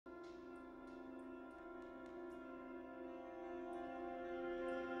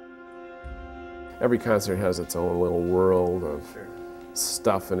every concert has its own little world of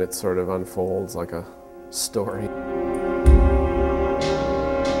stuff, and it sort of unfolds like a story.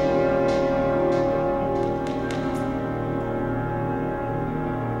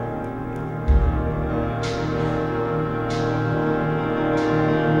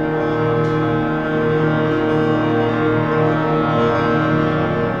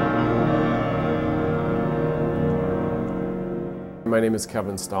 My name is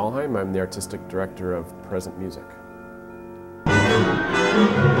Kevin Stahlheim. I'm the Artistic Director of Present Music.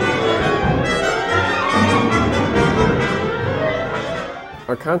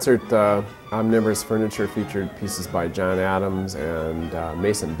 Our concert, Omnivorous Furniture, featured pieces by John Adams and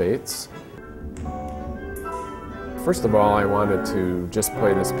Mason Bates. First of all, I wanted to just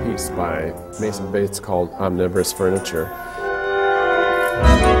play this piece by Mason Bates called Omnivorous Furniture.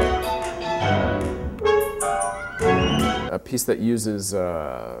 A piece that uses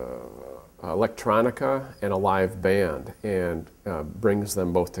electronica and a live band and brings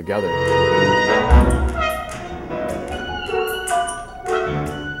them both together.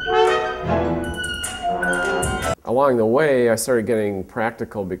 Along the way, I started getting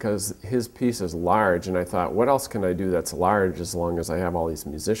practical because his piece is large, and I thought, what else can I do that's large as long as I have all these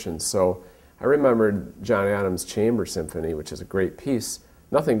musicians? So I remembered John Adams' Chamber Symphony, which is a great piece,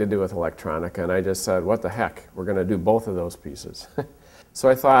 nothing to do with electronica, and I just said, what the heck, we're going to do both of those pieces. So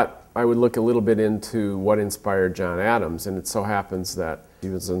I thought I would look a little bit into what inspired John Adams, and it so happens that he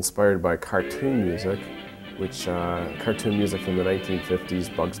was inspired by cartoon music, which cartoon music from the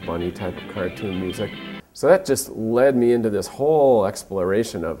 1950s, Bugs Bunny type of cartoon music. So that just led me into this whole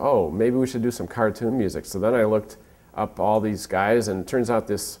exploration of, oh, maybe we should do some cartoon music. So then I looked up all these guys, and it turns out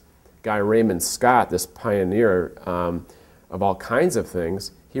this guy Raymond Scott, this pioneer of all kinds of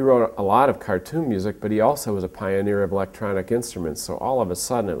things, he wrote a lot of cartoon music, but he also was a pioneer of electronic instruments. So all of a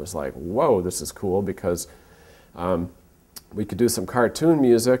sudden it was like, whoa, this is cool, because we could do some cartoon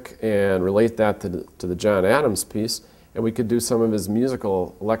music and relate that to the John Adams piece, and we could do some of his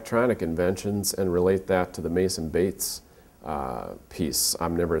musical electronic inventions and relate that to the Mason Bates piece,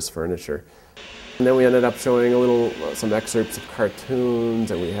 Omnivorous Furniture. And then we ended up showing some excerpts of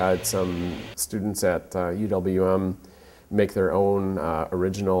cartoons, and we had some students at UWM make their own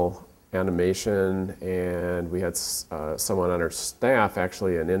original animation, and we had someone on our staff,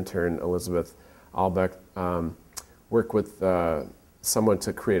 actually an intern, Elisabeth Albeck, work with someone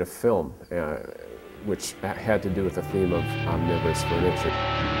to create a film which had to do with the theme of omnivorous furniture.